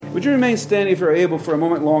Would you remain standing if you're able for a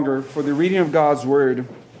moment longer for the reading of God's Word?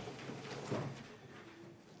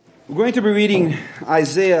 We're going to be reading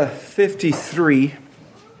Isaiah 53.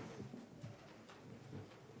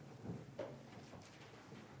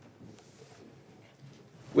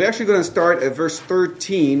 We're actually going to start at verse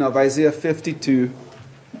 13 of Isaiah 52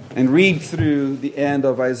 and read through the end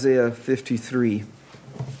of Isaiah 53.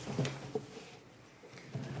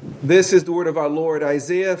 This is the word of our Lord,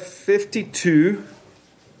 Isaiah 52,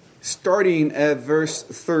 starting at verse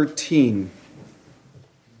 13.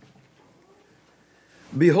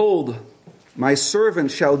 Behold, my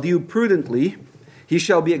servant shall deal prudently. He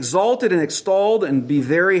shall be exalted and extolled and be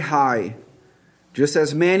very high. Just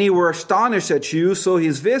as many were astonished at you, so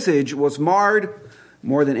his visage was marred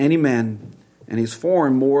more than any man, and his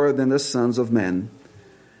form more than the sons of men.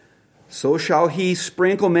 So shall he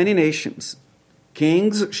sprinkle many nations.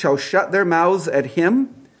 Kings shall shut their mouths at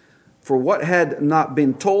him, for what had not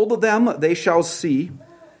been told them they shall see,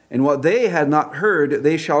 and what they had not heard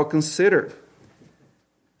they shall consider.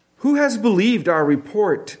 Who has believed our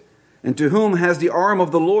report, and to whom has the arm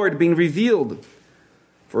of the Lord been revealed?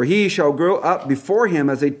 For he shall grow up before him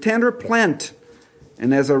as a tender plant,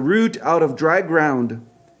 and as a root out of dry ground.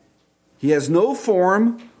 He has no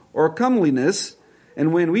form or comeliness,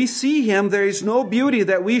 and when we see him, there is no beauty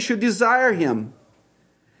that we should desire him.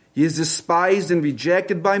 He is despised and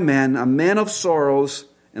rejected by men, a man of sorrows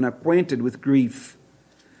and acquainted with grief.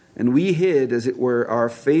 And we hid, as it were, our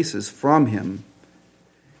faces from him.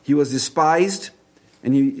 He was despised,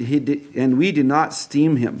 and we did not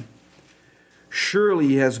esteem him. Surely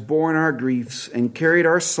he has borne our griefs and carried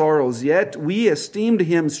our sorrows, yet we esteemed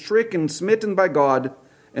him stricken, smitten by God,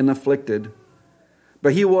 and afflicted.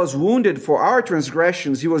 But he was wounded for our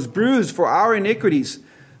transgressions, he was bruised for our iniquities.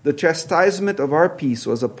 The chastisement of our peace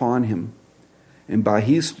was upon him, and by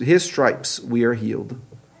his stripes we are healed.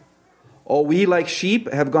 All we like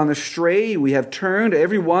sheep have gone astray, we have turned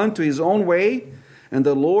every one to his own way, and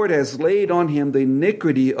the Lord has laid on him the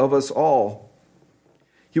iniquity of us all.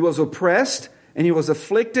 He was oppressed, and he was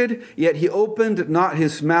afflicted, yet he opened not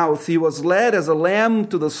his mouth. He was led as a lamb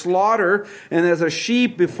to the slaughter, and as a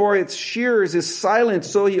sheep before its shearers is silent,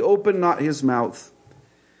 so he opened not his mouth.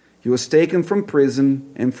 He was taken from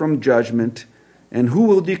prison and from judgment, and who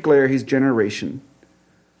will declare his generation?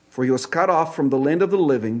 For he was cut off from the land of the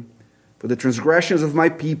living. For the transgressions of my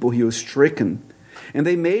people he was stricken. And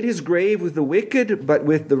they made his grave with the wicked, but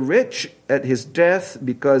with the rich at his death,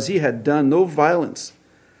 because he had done no violence,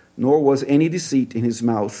 nor was any deceit in his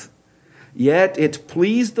mouth. Yet it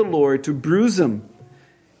pleased the Lord to bruise him.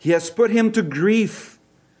 He has put him to grief.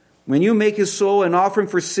 When you make his soul an offering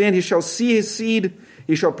for sin, he shall see his seed,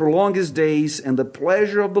 he shall prolong his days, and the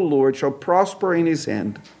pleasure of the Lord shall prosper in his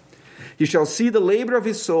hand. He shall see the labor of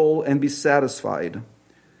his soul and be satisfied.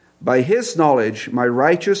 By his knowledge my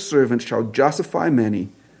righteous servant shall justify many,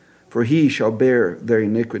 for he shall bear their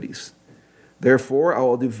iniquities. Therefore I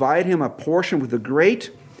will divide him a portion with the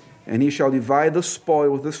great, and he shall divide the spoil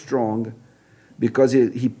with the strong, because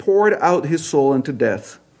he poured out his soul unto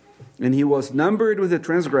death. And he was numbered with the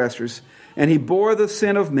transgressors, and he bore the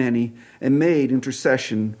sin of many, and made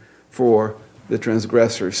intercession for the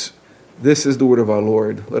transgressors. This is the word of our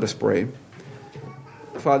Lord. Let us pray.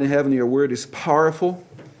 Father in heaven, your word is powerful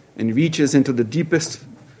and reaches into the deepest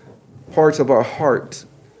parts of our heart.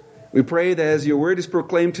 We pray that as your word is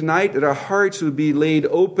proclaimed tonight, that our hearts would be laid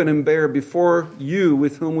open and bare before you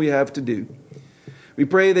with whom we have to do. We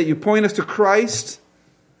pray that you point us to Christ,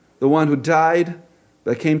 the one who died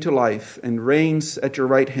but came to life and reigns at your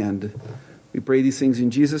right hand. We pray these things in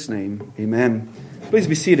Jesus' name. Amen. Please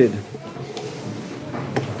be seated.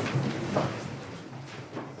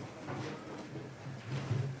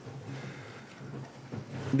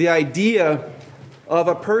 The idea of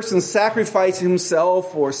a person sacrificing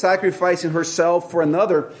himself or sacrificing herself for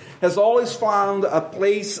another has always found a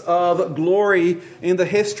place of glory in the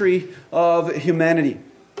history of humanity.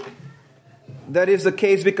 That is the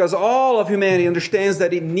case because all of humanity understands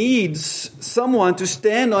that it needs someone to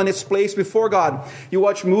stand on its place before God. You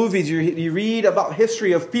watch movies, you read about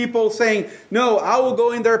history of people saying, no, I will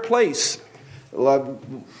go in their place.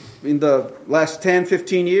 In the last 10,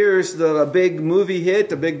 15 years, the big movie hit,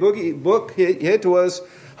 the big book hit was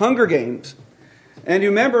Hunger Games. And you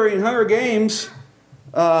remember in Hunger Games,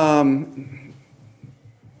 Everdeen,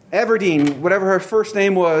 whatever her first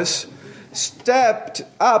name was, stepped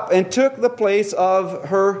up and took the place of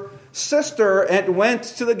her sister and went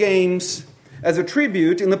to the games as a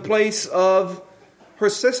tribute in the place of her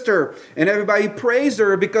sister. And everybody praised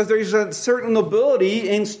her because there's a certain nobility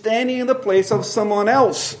in standing in the place of someone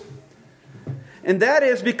else. And that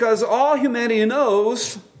is because all humanity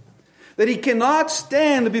knows that he cannot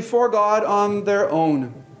stand before God on their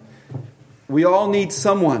own. We all need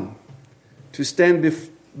someone to stand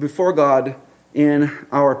before God in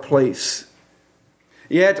our place.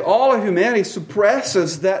 Yet all of humanity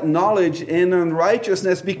suppresses that knowledge in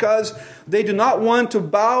unrighteousness because they do not want to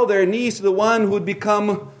bow their knees to the one who would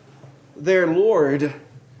become their Lord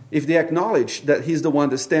if they acknowledge that he's the one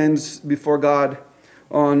that stands before God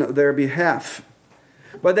on their behalf.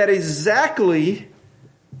 But that is exactly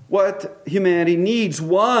what humanity needs.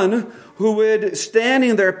 One who would stand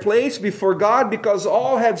in their place before God, because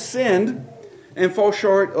all have sinned and fall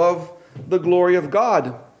short of the glory of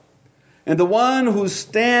God. And the one who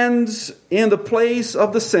stands in the place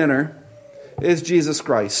of the sinner is Jesus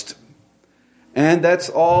Christ. And that's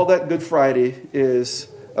all that Good Friday is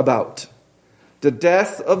about. The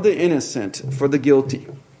death of the innocent for the guilty.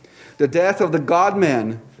 The death of the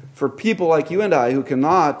God-man for people like you and I who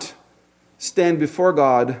cannot stand before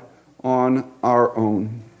God on our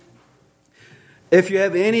own. If you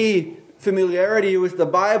have any familiarity with the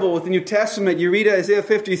Bible, with the New Testament, you read Isaiah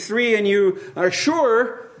 53 and you are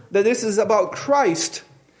sure that this is about Christ,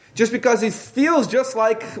 just because it feels just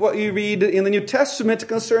like what you read in the New Testament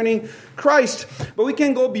concerning Christ. But we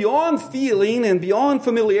can go beyond feeling and beyond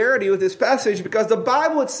familiarity with this passage, because the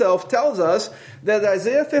Bible itself tells us that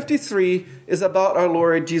Isaiah 53 is about our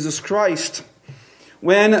Lord Jesus Christ.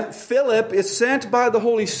 When Philip is sent by the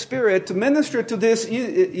Holy Spirit to minister to this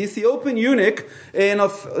Ethiopian eunuch, an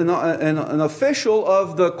official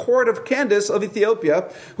of the court of Candace of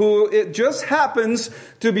Ethiopia, who it just happens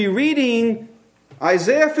to be reading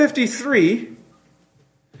Isaiah 53,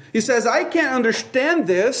 he says, I can't understand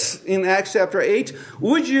this in Acts chapter 8.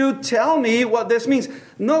 Would you tell me what this means?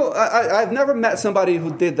 No, I've never met somebody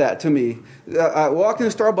who did that to me. I walk in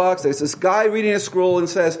Starbucks, there's this guy reading a scroll and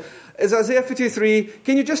says, it's Isaiah 53,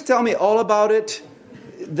 can you just tell me all about it?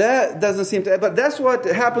 That doesn't seem to, but that's what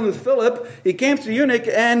happened with Philip. He came to the eunuch,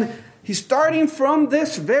 and he's starting from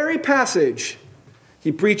this very passage.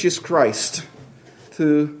 He preaches Christ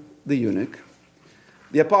to the eunuch.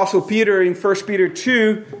 The Apostle Peter in 1 Peter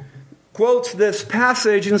 2 quotes this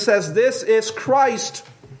passage and says, this is Christ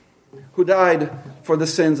who died for the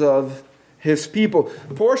sins of his people.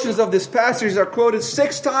 Portions of this passage are quoted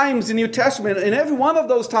 6 times in the New Testament. And every one of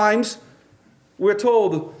those times, we're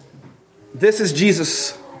told, this is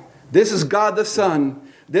Jesus. This is God the Son.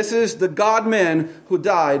 This is the God-man who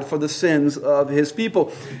died for the sins of his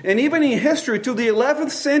people. And even in history, to the 11th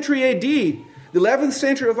century AD, the 11th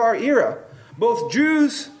century of our era, both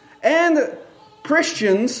Jews and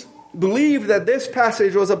Christians believed that this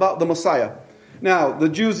passage was about the Messiah. Now, the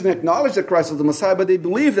Jews didn't acknowledge that Christ was the Messiah, but they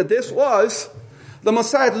believed that this was the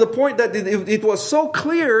Messiah, to the point that it was so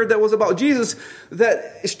clear that it was about Jesus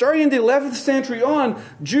that starting in the 11th century on,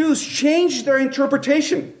 Jews changed their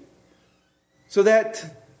interpretation so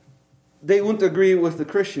that they wouldn't agree with the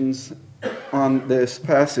Christians on this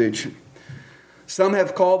passage. Some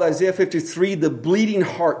have called Isaiah 53 the bleeding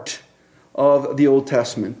heart of the Old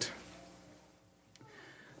Testament.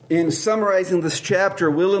 In summarizing this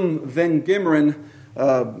chapter, Willem van Gimmeren,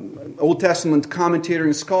 Old Testament commentator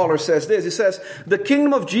and scholar, says this. He says, the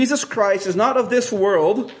kingdom of Jesus Christ is not of this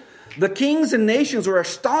world. The kings and nations were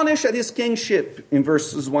astonished at his kingship, in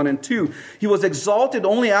verses 1 and 2. He was exalted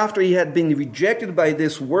only after he had been rejected by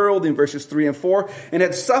this world, in verses 3 and 4, and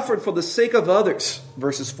had suffered for the sake of others,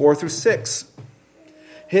 verses 4 through 6.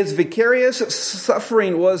 His vicarious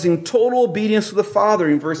suffering was in total obedience to the Father,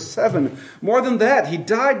 in verse 7. More than that, he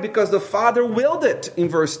died because the Father willed it, in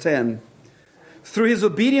verse 10. Through his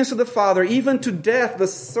obedience to the Father, even to death, the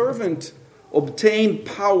servant obtained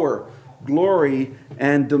power, glory,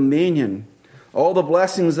 and dominion. All the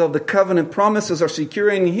blessings of the covenant promises are secure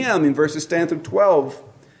in him, in verses 10 through 12.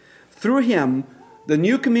 Through him, the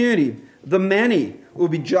new community, the many, will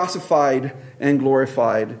be justified and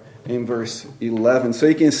glorified, in verse 11. So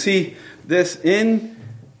you can see this in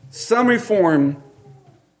summary form.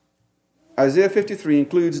 Isaiah 53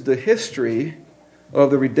 includes the history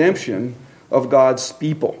of the redemption of God's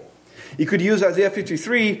people. You could use Isaiah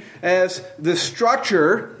 53 as the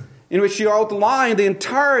structure in which he outlined the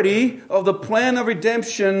entirety of the plan of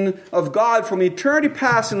redemption of God from eternity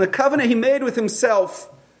past in the covenant he made with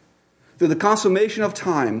himself to the consummation of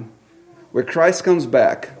time, where Christ comes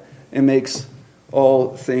back and makes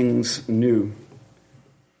all things new.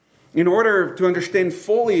 In order to understand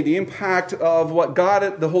fully the impact of what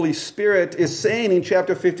God, the Holy Spirit, is saying in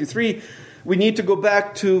chapter 53, we need to go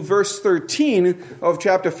back to verse 13 of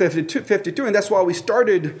chapter 52, and that's why we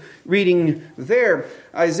started reading there.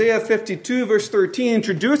 Isaiah 52, verse 13,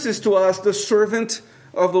 introduces to us the servant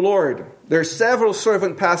of the Lord. There are several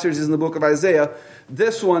servant passages in the book of Isaiah.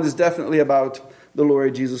 this one is definitely about the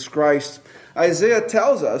Lord Jesus Christ. Isaiah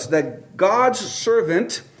tells us that God's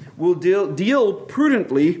servant will deal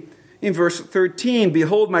prudently. In verse 13,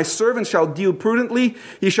 behold, my servant shall deal prudently.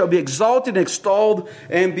 He shall be exalted and extolled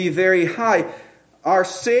and be very high. Our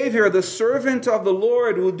Savior, the servant of the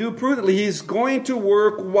Lord, will do prudently. He's going to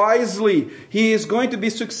work wisely. He is going to be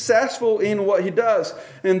successful in what he does.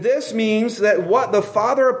 And this means that what the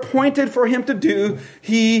Father appointed for him to do,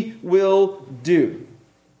 he will do.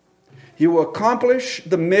 He will accomplish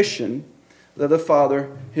the mission that the Father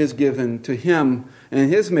has given to him.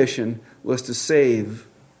 And his mission was to save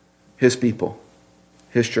his people,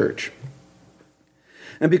 his church.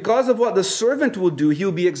 And because of what the servant will do, he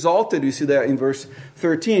will be exalted. You see that in verse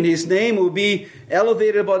 13. His name will be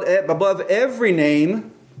elevated above every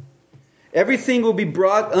name. Everything will be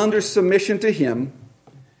brought under submission to him.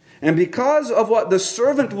 And because of what the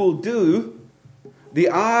servant will do, the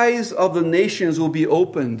eyes of the nations will be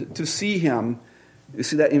opened to see him. You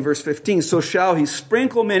see that in verse 15. So shall he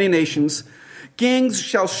sprinkle many nations. Kings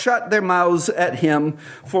shall shut their mouths at him,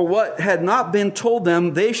 for what had not been told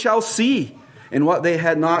them they shall see, and what they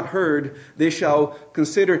had not heard they shall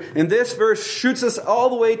consider. And this verse shoots us all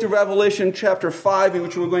the way to Revelation chapter 5, in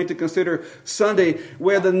which we're going to consider Sunday,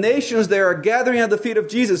 where the nations there are gathering at the feet of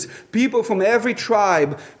Jesus, people from every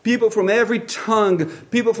tribe, people from every tongue,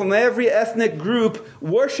 people from every ethnic group,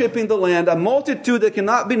 worshiping the Lamb, a multitude that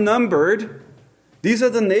cannot be numbered. These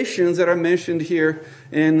are the nations that are mentioned here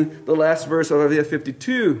in the last verse of Isaiah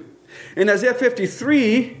 52. In Isaiah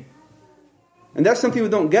 53, and that's something we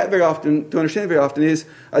don't get very often, to understand very often, is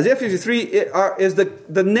Isaiah 53 is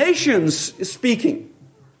the nations speaking.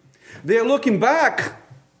 They're looking back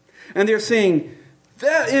and they're saying,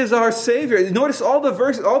 that is our Savior. Notice all the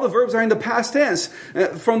verbs are in the past tense.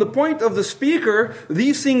 From the point of the speaker,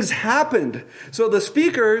 these things happened. So the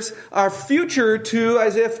speakers are future to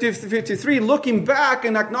Isaiah 53, looking back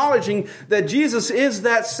and acknowledging that Jesus is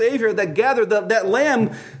that Savior that gathered, that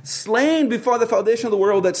Lamb slain before the foundation of the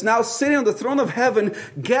world, that's now sitting on the throne of heaven,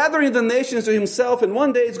 gathering the nations to himself, and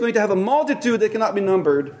one day is going to have a multitude that cannot be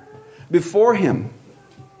numbered before him.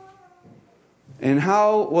 And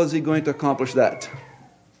how was he going to accomplish that?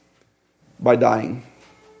 By dying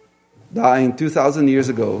 2,000 years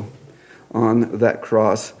ago on that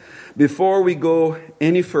cross. Before we go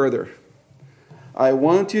any further, I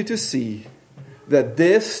want you to see that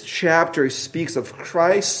this chapter speaks of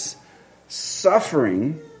Christ's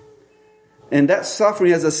suffering, and that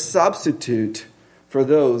suffering as a substitute for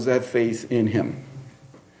those that have faith in him.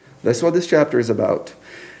 That's what this chapter is about.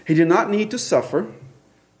 He did not need to suffer.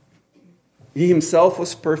 He himself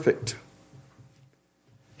was perfect.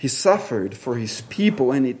 He suffered for his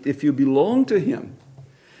people, and if you belong to him,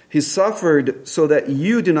 he suffered so that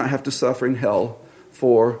you do not have to suffer in hell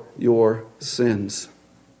for your sins.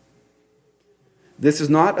 This is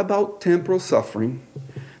not about temporal suffering.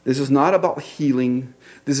 This is not about healing.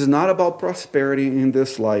 This is not about prosperity in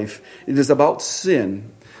this life. It is about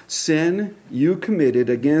sin. Sin you committed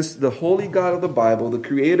against the holy God of the Bible, the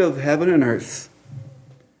creator of heaven and earth.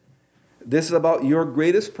 This is about your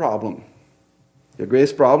greatest problem. Your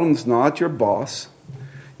greatest problem is not your boss.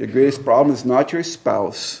 Your greatest problem is not your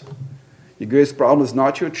spouse. Your greatest problem is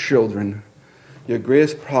not your children. Your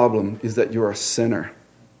greatest problem is that you're a sinner.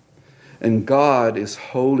 And God is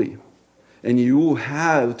holy. And you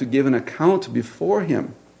have to give an account before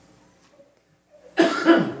him.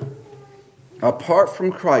 Apart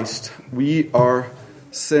from Christ, we are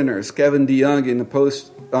sinners. Kevin DeYoung, in the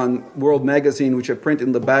post on World Magazine, which I print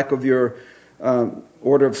in the back of your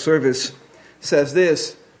order of service, says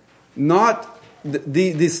this: not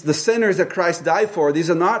the sinners that Christ died for. These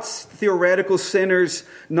are not theoretical sinners,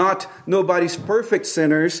 not nobody's perfect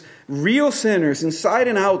sinners. Real sinners, inside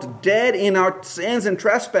and out, dead in our sins and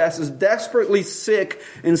trespasses, desperately sick,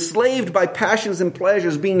 enslaved by passions and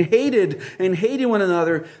pleasures, being hated and hating one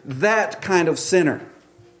another. That kind of sinner.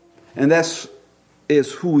 And that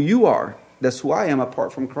is who you are. That's who I am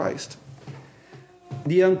apart from Christ.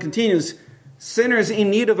 DeYoung continues, sinners in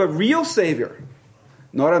need of a real Savior,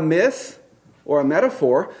 not a myth or a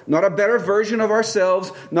metaphor, not a better version of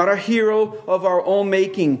ourselves, not a hero of our own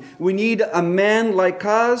making. We need a man like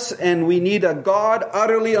us, and we need a God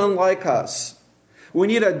utterly unlike us. We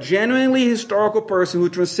need a genuinely historical person who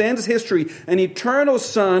transcends history, an eternal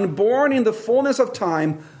Son born in the fullness of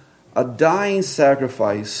time, a dying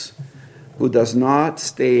sacrifice who does not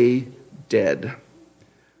stay dead.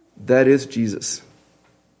 That is Jesus.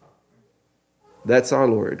 That's our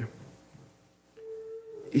Lord.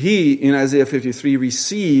 He, in Isaiah 53,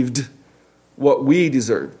 received what we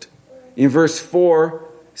deserved. In verse 4,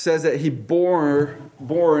 says that he bore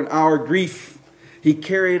our grief. He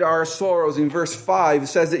carried our sorrows. In verse 5, it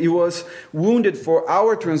says that He was wounded for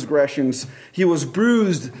our transgressions. He was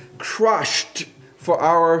bruised, crushed for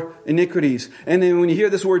our iniquities. And then when you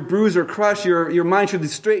hear this word bruise or crush, your mind should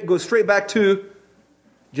go straight back to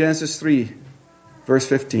Genesis 3, verse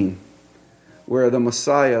 15, where the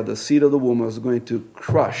Messiah, the seed of the woman, was going to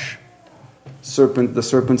crush the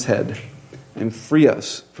serpent's head and free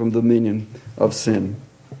us from the dominion of sin.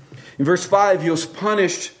 In verse 5, He was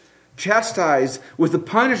punished, chastised with the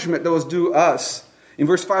punishment that was due us. In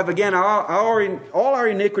verse 5 again, all our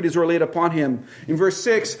iniquities were laid upon Him. In verse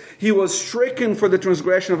 6, He was stricken for the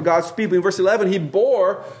transgression of God's people. In verse 11, He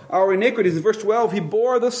bore our iniquities. In verse 12, He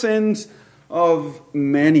bore the sins of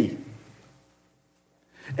many.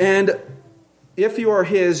 And if you are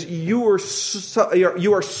His, you are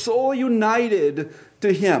so united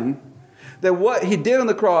to Him that what He did on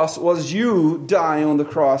the cross was you die on the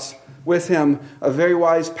cross with Him. A very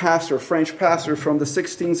wise pastor, French pastor from the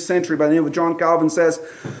 16th century by the name of John Calvin says,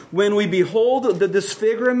 when we behold the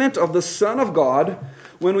disfigurement of the Son of God,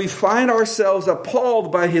 when we find ourselves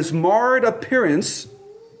appalled by His marred appearance,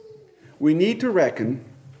 we need to reckon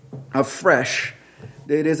afresh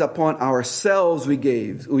that it is upon ourselves we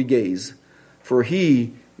gaze, for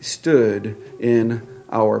He stood in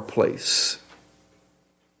our place.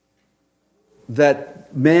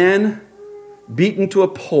 That man beaten to a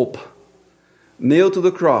pulp, nailed to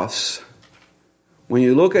the cross, when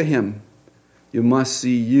you look at Him, you must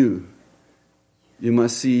see you. You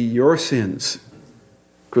must see your sins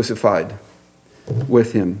crucified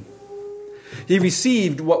with Him. He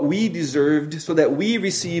received what we deserved so that we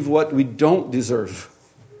receive what we don't deserve.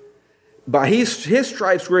 By His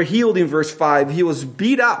stripes we're healed in verse 5. He was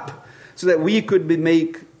beat up so that we could be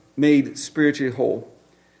made spiritually whole.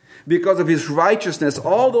 Because of His righteousness,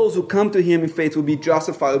 all those who come to Him in faith will be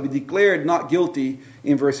justified, will be declared not guilty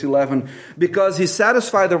in verse 11. Because He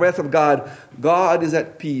satisfied the wrath of God, God is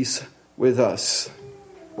at peace with us.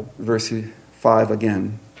 Verse 5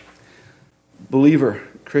 again. Believer,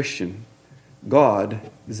 Christian, God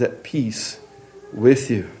is at peace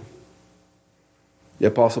with you. The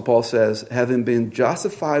Apostle Paul says, having been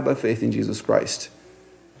justified by faith in Jesus Christ,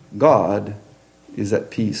 God is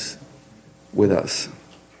at peace with us.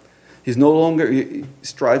 He's no longer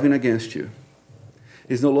striving against you.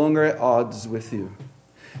 He's no longer at odds with you.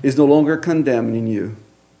 He's no longer condemning you.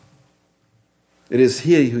 It is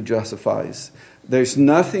He who justifies. There's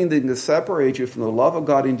nothing that can separate you from the love of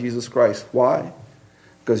God in Jesus Christ. Why?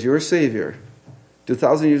 Because your Savior,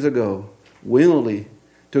 2,000 years ago, willingly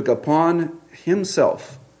took upon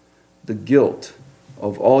Himself the guilt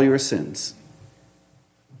of all your sins.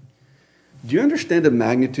 Do you understand the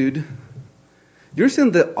magnitude? Do you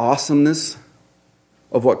understand the awesomeness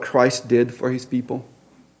of what Christ did for His people?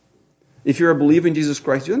 If you're a believer in Jesus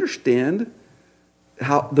Christ, do you understand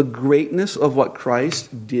how the greatness of what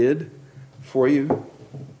Christ did for you?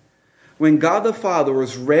 When God the Father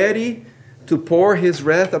was ready to pour His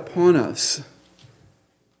wrath upon us,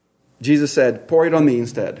 Jesus said, pour it on me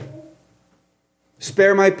instead.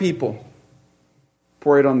 Spare my people.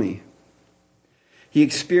 Pour it on me. He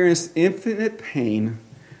experienced infinite pain,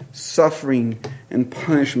 suffering, and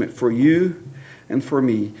punishment for you and for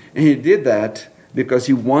me. And He did that because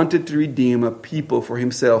He wanted to redeem a people for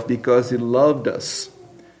Himself, because He loved us.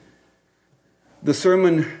 The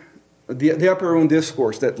sermon, the Upper Room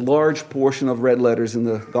Discourse, that large portion of red letters in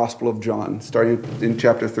the Gospel of John, starting in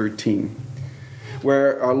chapter 13,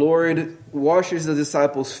 where our Lord washes the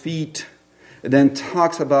disciples' feet and then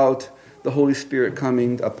talks about the Holy Spirit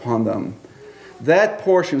coming upon them. That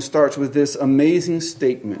portion starts with this amazing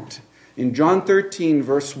statement. In John 13,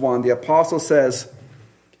 verse 1, the apostle says,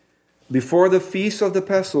 before the feast of the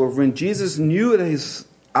Passover, when Jesus knew that His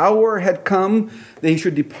hour had come, that He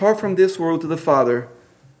should depart from this world to the Father,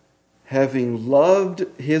 having loved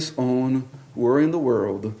His own who were in the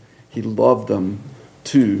world, He loved them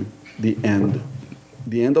to the end.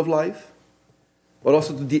 The end of life, but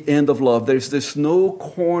also to the end of love. There's no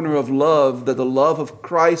corner of love that the love of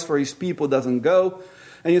Christ for His people doesn't go.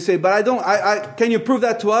 And you say, but can you prove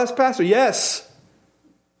that to us, Pastor? Yes.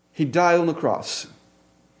 He died on the cross.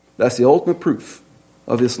 That's the ultimate proof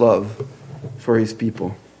of His love for His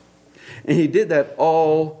people. And He did that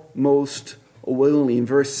almost willingly. In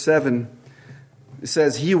verse 7, it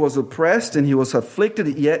says, He was oppressed and He was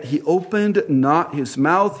afflicted, yet He opened not His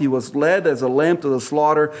mouth. He was led as a lamb to the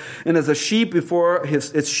slaughter, and as a sheep before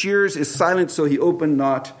its shears is silent, so He opened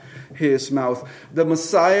not His mouth. The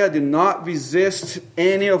Messiah did not resist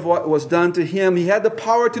any of what was done to Him. He had the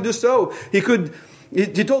power to do so. He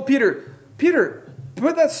told Peter,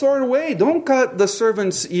 put that sword away. Don't cut the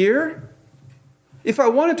servant's ear. If I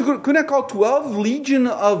wanted to, couldn't I call 12 legion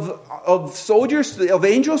of soldiers, of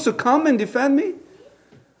angels to come and defend me?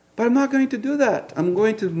 But I'm not going to do that. I'm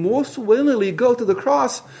going to most willingly go to the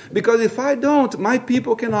cross, because if I don't, my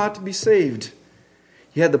people cannot be saved.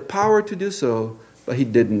 He had the power to do so, but he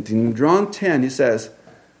didn't. In John 10, he says,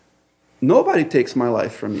 nobody takes my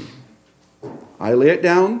life from me. I lay it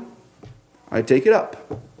down, I take it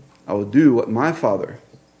up. I will do what my Father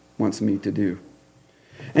wants me to do.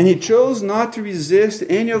 And he chose not to resist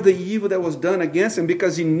any of the evil that was done against him,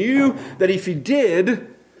 because he knew that if he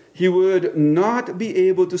did, he would not be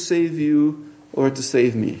able to save you or to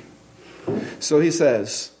save me. So he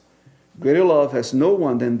says, greater love has no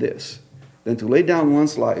one than this, than to lay down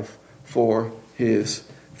one's life for his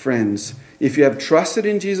friends. If you have trusted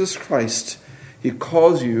in Jesus Christ, he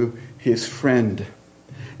calls you his friend,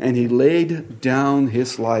 and he laid down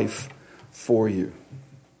his life for you.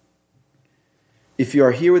 If you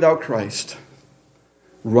are here without Christ,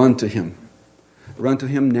 run to him. Run to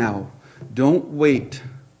him now. Don't wait.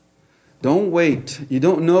 Don't wait. You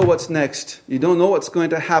don't know what's next. You don't know what's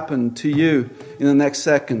going to happen to you in the next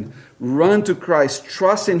second. Run to Christ.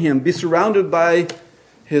 Trust in him. Be surrounded by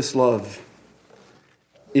his love.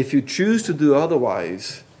 If you choose to do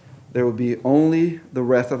otherwise, there will be only the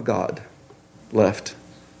wrath of God left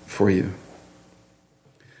for you.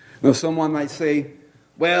 Now, someone might say,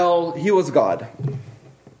 well, he was God.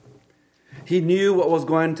 He knew what was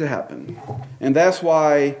going to happen. And that's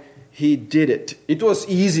why he did it. It was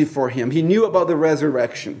easy for him. He knew about the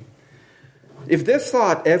resurrection. If this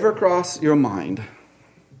thought ever crossed your mind,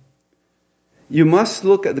 you must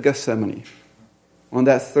look at the Gethsemane on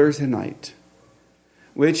that Thursday night,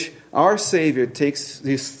 which our Savior takes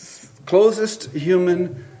his closest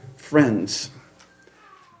human friends,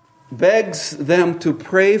 begs them to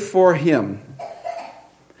pray for him,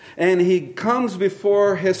 and he comes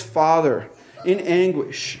before his Father in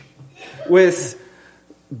anguish, with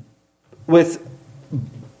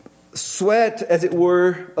sweat, as it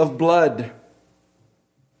were, of blood,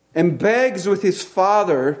 and begs with his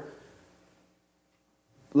Father,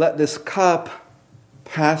 let this cup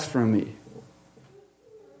pass from me.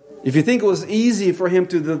 If you think it was easy for him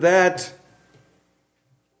to do that,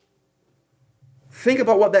 think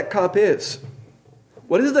about what that cup is.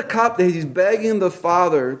 What is the cup that he's begging the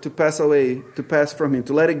Father to pass away, to pass from him,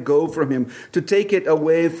 to let it go from him, to take it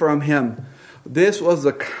away from him? This was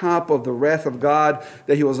the cup of the wrath of God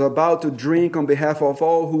that he was about to drink on behalf of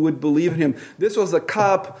all who would believe in him. This was the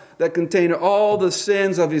cup that contained all the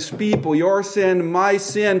sins of his people, your sin, my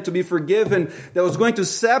sin, to be forgiven, that was going to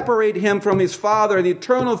separate him from his Father and the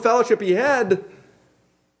eternal fellowship he had.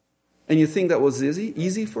 And you think that was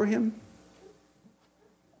easy for him?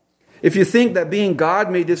 If you think that being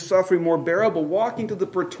God made this suffering more bearable, walk into the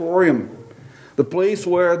Praetorium, the place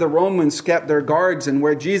where the Romans kept their guards and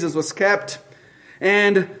where Jesus was kept,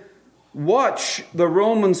 and watch the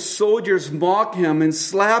Roman soldiers mock him and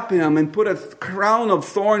slap him and put a crown of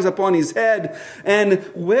thorns upon his head and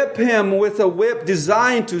whip him with a whip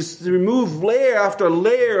designed to remove layer after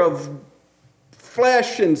layer of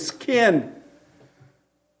flesh and skin,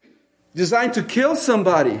 designed to kill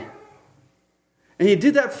somebody. And he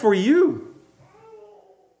did that for you.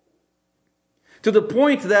 To the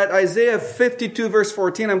point that Isaiah 52 verse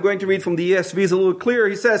 14, I'm going to read from the ESV, is a little clearer.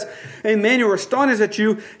 He says, and men were astonished at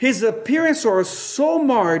you. His appearance was so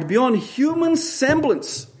marred beyond human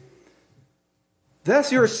semblance.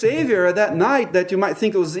 That's your Savior that night that you might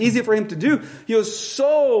think it was easy for him to do. He was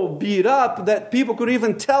so beat up that people could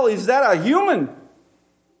even tell, is that a human?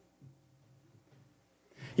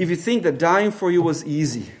 If you think that dying for you was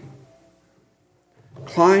easy,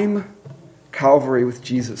 climb Calvary with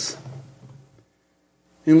Jesus.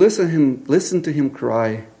 And listen to him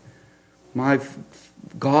cry, my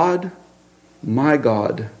God,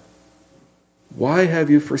 why have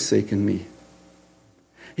you forsaken me?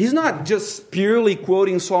 He's not just purely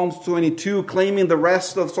quoting Psalm 22, claiming the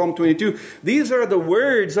rest of Psalm 22. These are the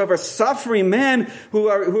words of a suffering man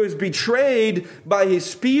who is betrayed by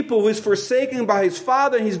his people, who is forsaken by his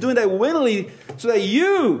Father, and he's doing that willingly so that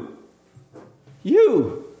you,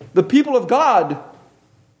 the people of God,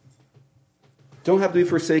 don't have to be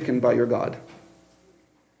forsaken by your God.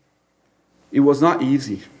 It was not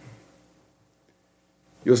easy.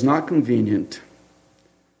 It was not convenient.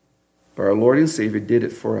 But our Lord and Savior did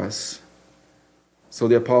it for us. So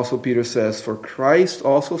the Apostle Peter says, for Christ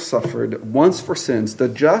also suffered once for sins, the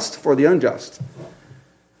just for the unjust,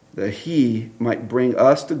 that he might bring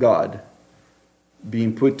us to God,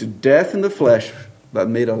 being put to death in the flesh, but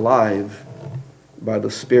made alive by the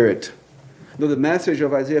Spirit. Though the message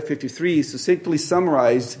of Isaiah 53 is succinctly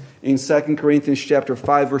summarized in 2 Corinthians chapter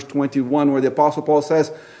 5, verse 21, where the Apostle Paul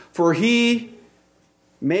says, "For he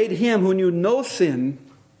made him who knew no sin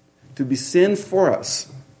to be sin for us,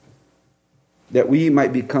 that we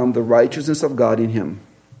might become the righteousness of God in him."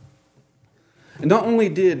 And not only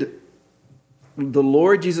did the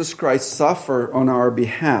Lord Jesus Christ suffer on our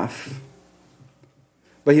behalf,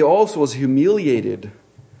 but he also was humiliated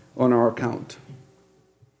on our account.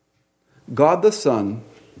 God the Son,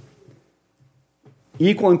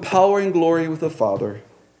 equal in power and glory with the Father,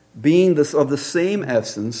 being of the same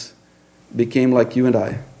essence, became like you and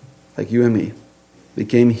I, like you and me,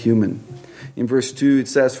 became human. In verse 2 it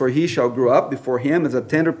says, "For he shall grow up before him as a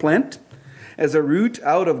tender plant, as a root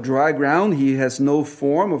out of dry ground. He has no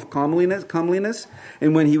form of comeliness,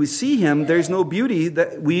 and when we see him, there is no beauty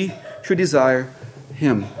that we should desire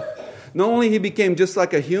him." Not only he became just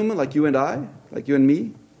like a human, like you and I, like you and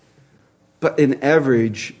me, but an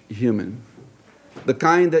average human. The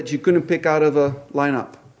kind that you couldn't pick out of a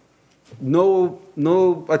lineup. No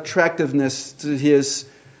attractiveness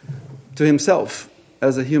to himself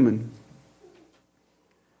as a human.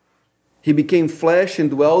 He became flesh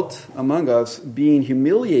and dwelt among us, being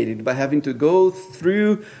humiliated by having to go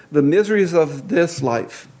through the miseries of this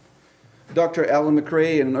life. Dr. Alan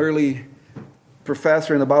McRae, an early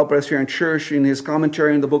professor in the Bible Presbyterian Church, in his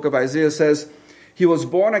commentary on the book of Isaiah, says, "He was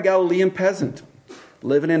born a Galilean peasant,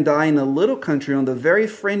 living and dying in a little country on the very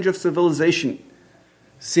fringe of civilization.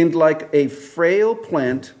 Seemed like a frail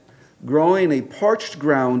plant growing in a parched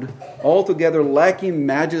ground, altogether lacking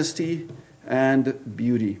majesty and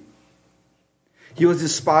beauty. He was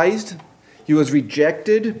despised. He was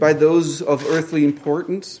rejected by those of earthly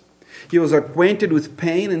importance. He was acquainted with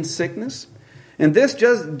pain and sickness. And this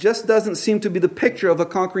just doesn't seem to be the picture of a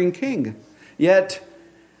conquering king. Yet,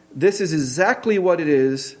 this is exactly what it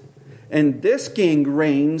is. And this king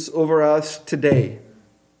reigns over us today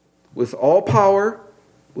with all power,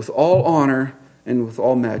 with all honor, and with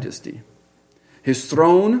all majesty. His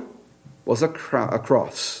throne was a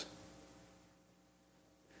cross.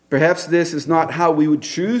 Perhaps this is not how we would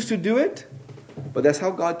choose to do it, but that's how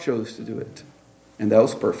God chose to do it. And that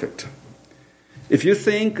was perfect. If you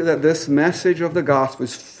think that this message of the gospel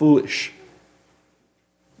is foolish,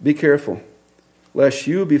 be careful, lest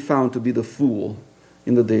you be found to be the fool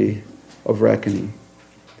in the day of reckoning.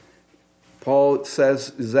 Paul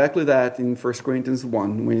says exactly that in 1 Corinthians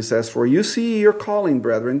 1, when he says, "For you see your calling,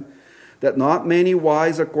 brethren, that not many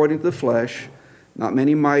wise according to the flesh, not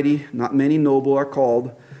many mighty, not many noble are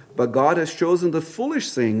called, but God has chosen the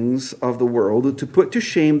foolish things of the world to put to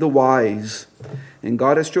shame the wise. And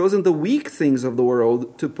God has chosen the weak things of the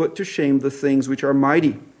world to put to shame the things which are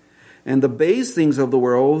mighty. And the base things of the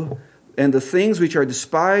world and the things which are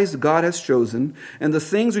despised God has chosen, and the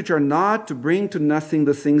things which are not, to bring to nothing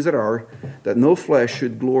the things that are, that no flesh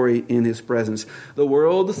should glory in his presence." The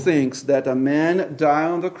world thinks that a man die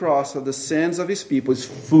on the cross of the sins of his people is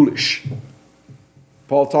foolish.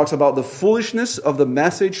 Paul talks about the foolishness of the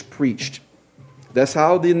message preached. That's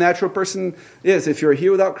how the natural person is. If you're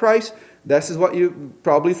here without Christ, this is what you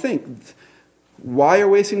probably think. Why are you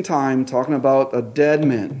wasting time talking about a dead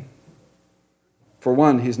man? For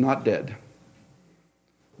one, he's not dead.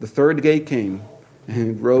 The third day came, and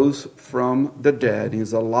he rose from the dead.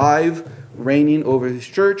 He's alive, reigning over his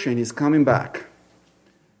church, and he's coming back.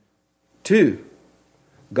 2,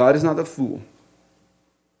 God is not a fool.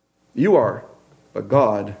 You are, but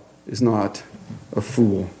God is not a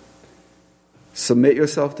fool. Submit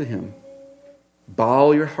yourself to him.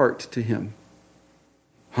 Bow your heart to him.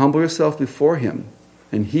 Humble yourself before him,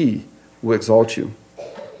 and he will exalt you.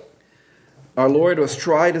 Our Lord was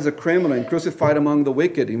tried as a criminal and crucified among the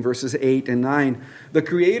wicked in verses 8 and 9. The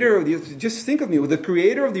creator of just think of me, the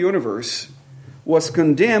creator of the universe was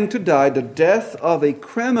condemned to die the death of a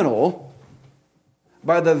criminal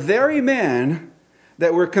by the very man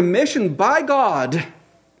that were commissioned by God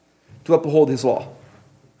to uphold his law.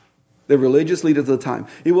 The religious leaders of the time.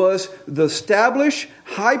 He was the established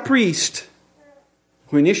high priest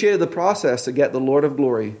who initiated the process to get the Lord of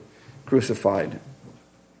glory crucified.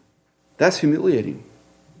 That's humiliating.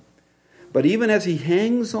 But even as he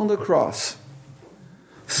hangs on the cross,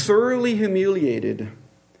 thoroughly humiliated,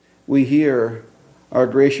 we hear our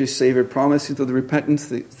gracious Savior promising to the repentant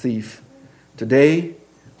thief, "Today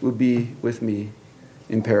will be with me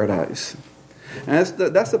in paradise." And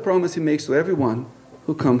that's the promise he makes to everyone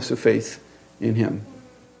who comes to faith in him.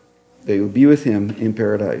 They will be with him in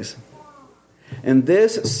paradise. And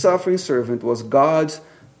this suffering servant was God's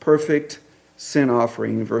perfect sin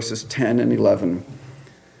offering, verses 10 and 11.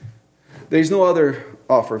 There is no other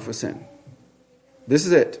offer for sin. This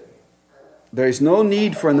is it. There is no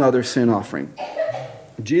need for another sin offering.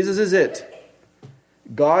 Jesus is it.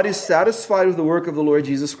 God is satisfied with the work of the Lord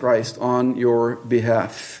Jesus Christ on your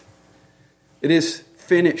behalf. It is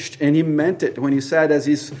finished, and he meant it when he said, as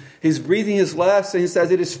he's breathing his last, and he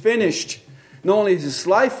says, it is finished. Not only is his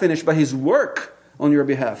life finished, but his work on your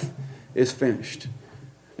behalf is finished.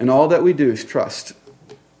 And all that we do is trust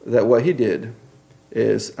that what he did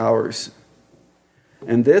is ours.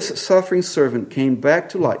 And this suffering servant came back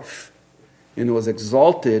to life and was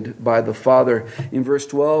exalted by the Father. In verse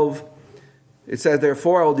 12, it says,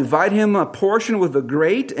 therefore I will divide him a portion with the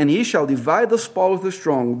great, and he shall divide the spoil with the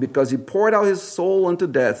strong, because he poured out his soul unto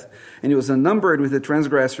death, and he was unnumbered with the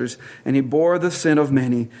transgressors, and he bore the sin of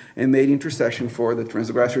many, and made intercession for the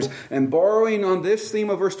transgressors. And borrowing on this theme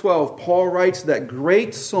of verse 12, Paul writes that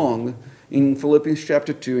great song in Philippians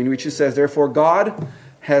chapter 2, in which he says, therefore God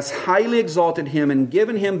has highly exalted him, and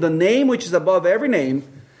given him the name which is above every name,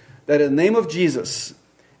 that in the name of Jesus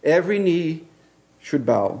every knee should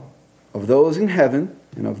bow, of those in heaven,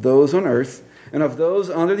 and of those on earth, and of those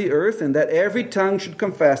under the earth, and that every tongue should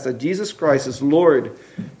confess that Jesus Christ is Lord,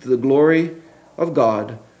 to the glory of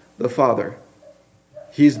God the Father.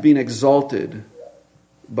 He's been exalted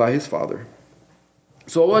by his Father.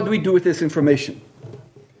 So what do we do with this information?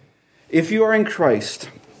 If you are in Christ,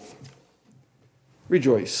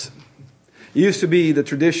 rejoice. It used to be the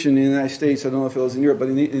tradition in the United States, I don't know if it was in Europe, but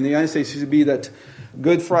in the United States it used to be that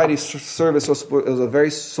Good Friday service was a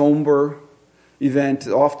very somber event.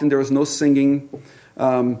 Often there was no singing.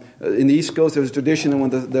 In the East Coast there was a tradition, and when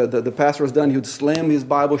the pastor was done, he would slam his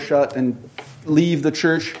Bible shut and leave the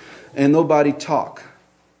church, and nobody talk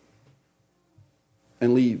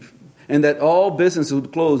and leave. And that all business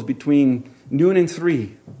would close between noon and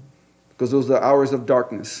 3, because those are the hours of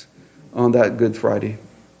darkness on that Good Friday.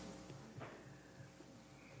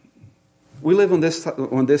 We live on this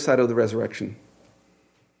side of the resurrection.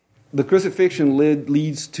 The crucifixion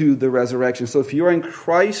leads to the resurrection. So if you are in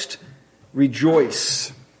Christ,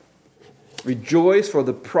 rejoice. Rejoice, for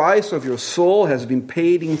the price of your soul has been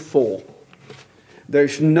paid in full.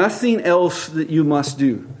 There's nothing else that you must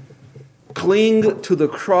do. Cling to the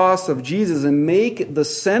cross of Jesus and make it the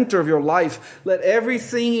center of your life. Let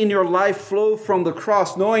everything in your life flow from the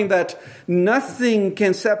cross, knowing that nothing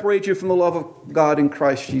can separate you from the love of God in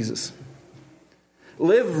Christ Jesus.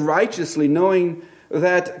 Live righteously, knowing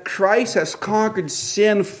that Christ has conquered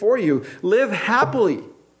sin for you. Live happily,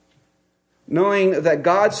 knowing that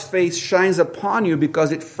God's face shines upon you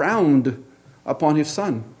because it frowned upon his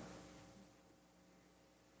Son.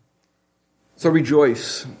 So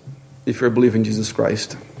rejoice if you're believing in Jesus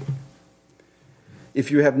Christ.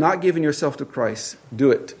 If you have not given yourself to Christ, do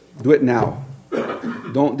it. Do it now.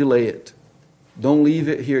 Don't delay it. Don't leave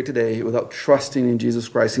it here today without trusting in Jesus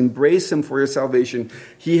Christ. Embrace him for your salvation.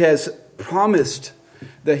 He has promised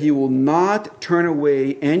that he will not turn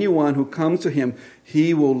away anyone who comes to him.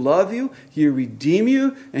 He will love you, he will redeem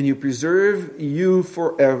you, and he will preserve you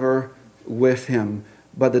forever with him.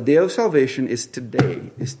 But the day of salvation is today,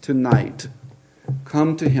 is tonight.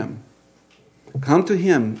 Come to him. Come to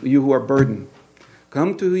him, you who are burdened.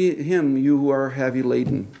 Come to him, you who are heavy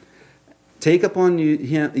laden. Take upon you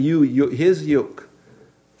his yoke,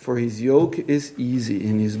 for his yoke is easy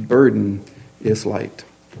and his burden is light.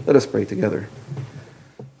 Let us pray together.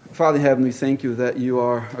 Father in heaven, we thank you that you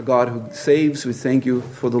are a God who saves. We thank you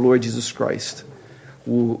for the Lord Jesus Christ,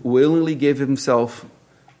 who willingly gave himself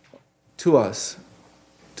to us,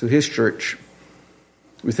 to his church.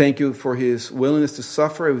 We thank you for his willingness to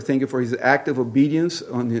suffer. We thank you for his active obedience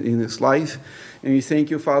in his life. And we thank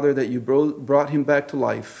you, Father, that you brought him back to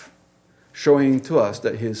life, showing to us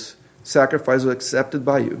that his sacrifice was accepted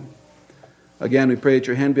by you. Again, we pray that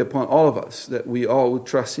your hand be upon all of us, that we all would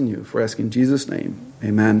trust in you. For asking in Jesus' name,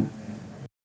 amen.